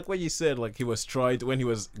kind of like what you said, like when he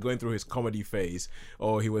was going through his comedy phase,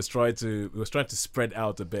 or he was trying to spread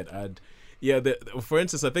out a bit. And yeah, for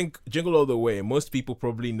instance, I think Jingle All the Way, most people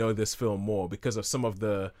probably know this film more because of some of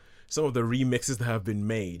the remixes that have been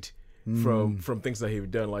made from things that he's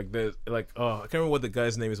done. I can't remember what the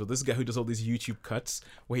guy's name is, but this guy who does all these YouTube cuts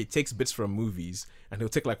where he takes bits from movies and he'll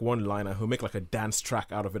take like one line and he'll make like a dance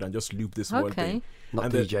track out of it and just loop this one thing. Not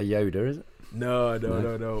and DJ Yoda, is it? No.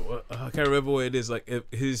 I can't remember what it is. Like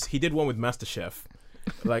he did one with MasterChef.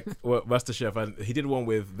 MasterChef, and he did one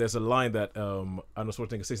with, there's a line that Arnold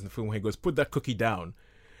Schwarzenegger says in the film where he goes, "Put that cookie down."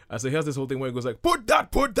 And so he has this whole thing where he goes like, put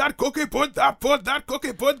that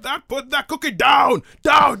cookie down.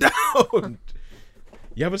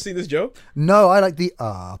 You haven't seen this, Joe? No, I like the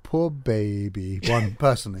poor baby one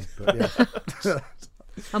personally, but yeah.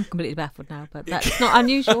 I'm completely baffled now, but that's not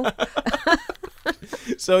unusual.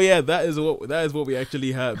 So yeah, that is what we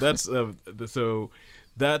actually have. That's Jingle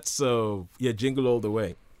All the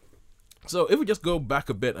Way. So if we just go back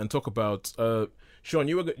a bit and talk about Sean,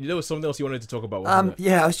 there was something else you wanted to talk about.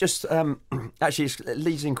 Yeah, I was just actually it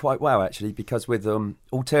leads in quite well actually, because with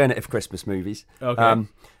alternative Christmas movies. Okay. I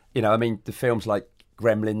mean the films like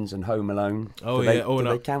Gremlins and Home Alone. Do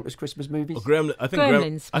they count as Christmas movies? I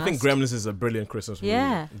think Gremlins is a brilliant Christmas movie.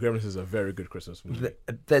 Yeah. Gremlins is a very good Christmas movie.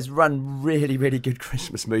 There's one really, really good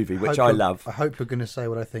Christmas movie which I love. I hope you're going to say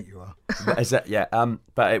what I think you are.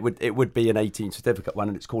 But it would be an 18 certificate one,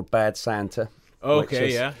 and it's called Bad Santa.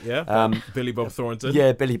 Okay, yeah. Billy Bob Thornton.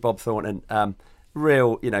 Yeah, Billy Bob Thornton.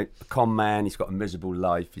 Real, con man. He's got a miserable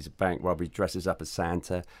life. He's a bank robber. He dresses up as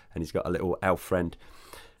Santa, and he's got a little elf friend.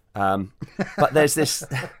 But there's this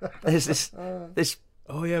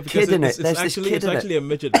oh yeah, because kid in it. It's actually a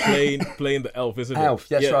midget playing the elf, isn't it? Elf,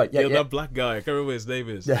 that's right. Yeah, that black guy. I can't remember what his name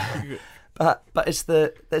is. Yeah. But there's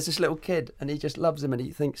this little kid, and he just loves him, and he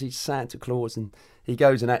thinks he's Santa Claus, and he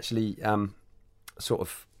goes and actually sort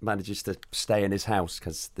of manages to stay in his house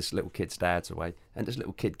because this little kid's dad's away, and this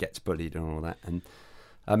little kid gets bullied and all that, and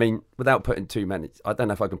I mean, without putting too many, I don't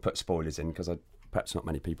know if I can put spoilers in because perhaps not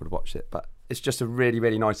many people have watched it, but it's just a really,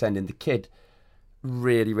 really nice ending. The kid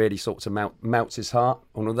really, really sorts of melts his heart.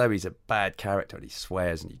 And although he's a bad character and he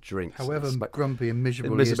swears and he drinks. However grumpy and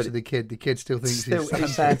miserable he is to the kid still thinks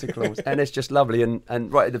he's Santa Claus. And it's just lovely.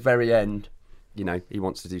 And right at the very end, you know, he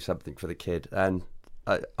wants to do something for the kid. And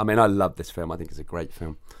I mean, I love this film. I think it's a great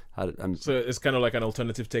film. So it's kind of like an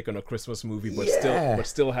alternative take on a Christmas movie, but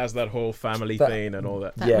still has that whole family thing and all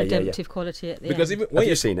that. That redemptive quality at the because end. Even when have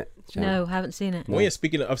you seen it? No, I haven't seen it. When you're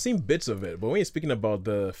speaking, I've seen bits of it, but when you're speaking about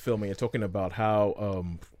the film and you're talking about how,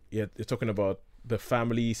 you're talking about the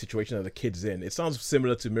family situation that the kid's in, it sounds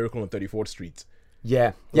similar to Miracle on 34th Street.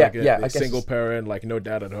 Yeah, like a single parent, like no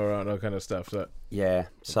dad at her, and all kind of stuff. So. Yeah.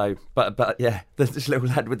 So, but yeah, this little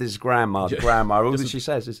lad with his grandma. The grandma, all that she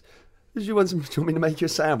says is, "Do you want me to make you a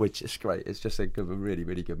sandwich?" It's great. It's just a really,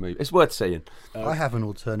 really good movie. It's worth seeing. I have an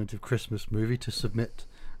alternative Christmas movie to submit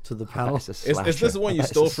to the panel. Is this the one you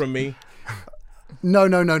stole from me? No.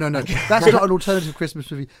 That's not an alternative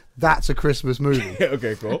Christmas movie. That's a Christmas movie.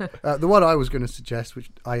 Okay, cool. The one I was going to suggest,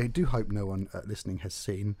 which I do hope no one listening has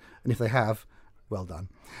seen, and if they have, well done.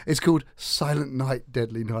 It's called Silent Night,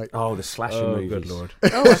 Deadly Night. Oh, the slasher movies. Good Lord.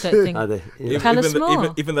 Oh, I don't think. Tell us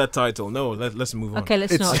more. Even that title. No, let's move on. Okay,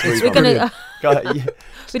 let's not. We're going to...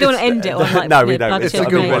 We don't want to end it on like... No, we don't. It's a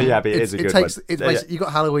good one. Yeah, but it is a good one. You've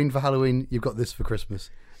got Halloween for Halloween, you've got this for Christmas.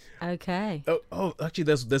 Okay. Oh, actually,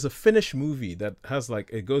 there's a Finnish movie that has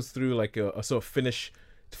it goes through like a sort of Finnish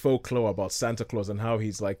folklore about Santa Claus and how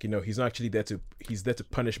he's like, he's not actually there to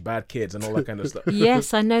punish bad kids and all that kind of stuff.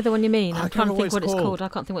 Yes, I know the one you mean. I'm trying to think what it's called. I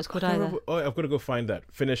can't think what it's called either. I've got to go find that.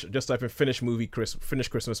 Just type in Finnish movie, Finnish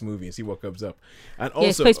Christmas movie and see what comes up. And also,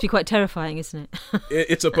 it's supposed to be quite terrifying, isn't it?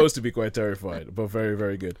 It's supposed to be quite terrifying, but very,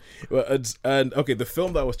 very good. And okay, the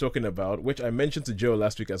film that I was talking about, which I mentioned to Joe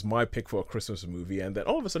last week as my pick for a Christmas movie, and then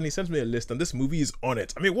all of a sudden he sends me a list and this movie is on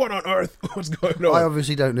it. I mean, what on earth? What's going on? I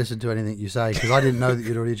obviously don't listen to anything you say because I didn't know that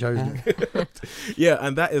you'd already chosen it. Yeah,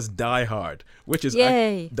 and that is Die Hard, which is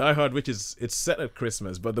Die Hard, which is it's set at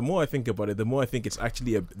Christmas. But the more I think about it, the more I think it's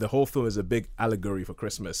actually the whole film is a big allegory for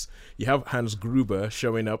Christmas. You have Hans Gruber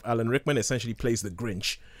showing up. Alan Rickman essentially plays the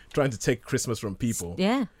Grinch, trying to take Christmas from people.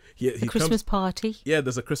 Yeah. He Christmas party. Yeah,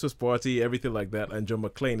 there's a Christmas party, everything like that. And John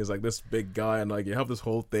McClane is like this big guy, and like you have this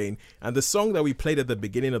whole thing. And the song that we played at the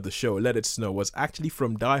beginning of the show, Let It Snow, was actually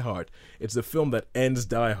from Die Hard. It's the film that ends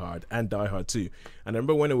Die Hard and Die Hard 2. And I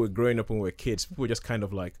remember when we were growing up, when we were kids, people were just kind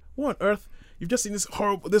of like, what on earth? You've just seen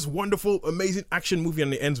this wonderful, amazing action movie,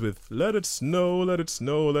 and it ends with "Let it snow, let it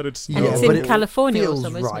snow, let it snow." And it's in California or It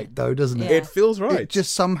something. feels right, though, doesn't it? Yeah. It feels right. It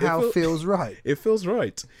just somehow feels right. It feels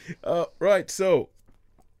right. Right. So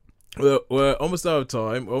we're almost out of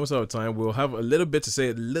time. We'll have a little bit to say,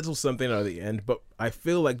 a little something at the end. But I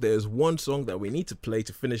feel like there's one song that we need to play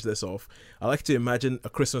to finish this off. I like to imagine a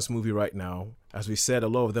Christmas movie right now. As we said, a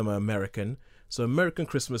lot of them are American. So American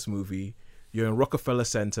Christmas movie. You're in Rockefeller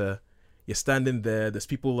Center. You're standing there. There's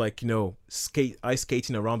people like, ice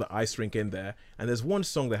skating around the ice rink in there. And there's one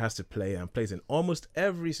song that has to play and plays in almost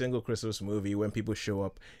every single Christmas movie when people show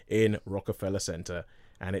up in Rockefeller Center.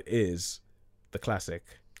 And it is the classic,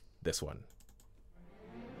 this one.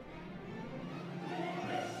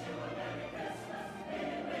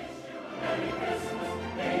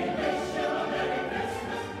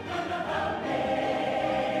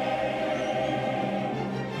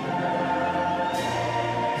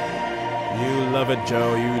 You love it,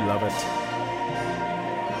 Joe. You love it.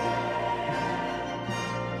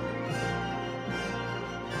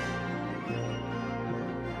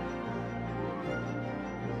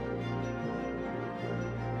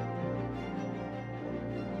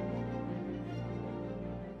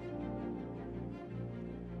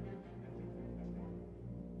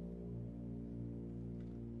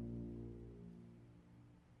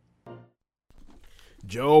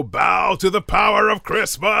 Joe, bow to the power of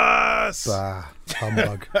Christmas! Bah,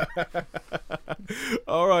 humbug.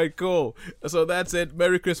 All right, cool. So that's it.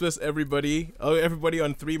 Merry Christmas, everybody. Oh, everybody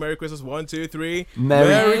on 3. Merry Christmas. 1, 2, 3.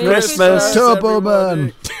 Merry Christmas, Turbo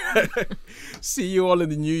Man. See you all in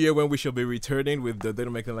the new year when we shall be returning with They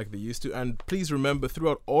Don't Make Them Like They Used To. And please remember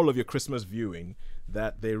throughout all of your Christmas viewing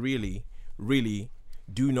that they really, really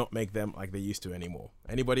do not make them like they used to anymore.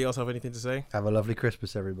 Anybody else have anything to say? Have a lovely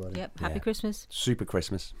Christmas, everybody. Yep. Happy Christmas. Super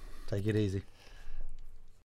Christmas. Take it easy.